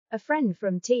A friend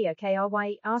from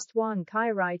Türkiye asked Wang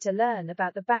Qirui to learn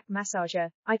about the back massager.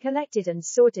 I collected and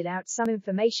sorted out some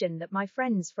information that my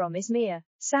friends from Izmir,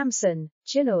 Samson,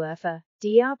 Chanle Urfa,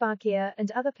 Diyarbakir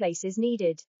and other places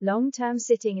needed. Long-term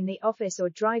sitting in the office or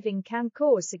driving can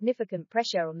cause significant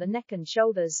pressure on the neck and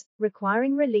shoulders,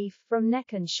 requiring relief from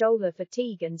neck and shoulder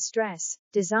fatigue and stress.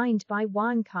 Designed by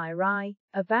Wang Qirui,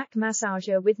 a back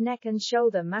massager with neck and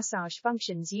shoulder massage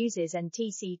functions uses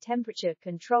NTC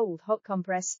temperature-controlled hot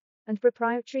compress and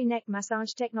proprietary neck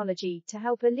massage technology to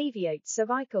help alleviate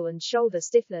cervical and shoulder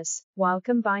stiffness, while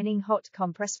combining hot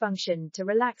compress function to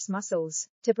relax muscles.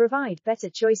 To provide better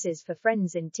choices for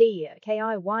friends in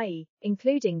Türkiye,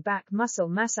 including back muscle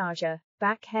massager,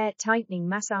 back hair tightening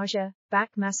massager,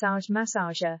 back massage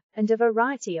massager, and a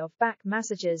variety of back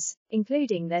massages,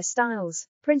 including their styles,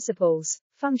 principles,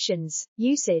 functions,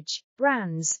 usage,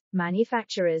 brands,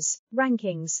 manufacturers,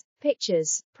 rankings,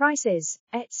 pictures, prices,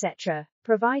 etc.,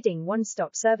 providing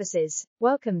one-stop services.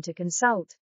 Welcome to consult.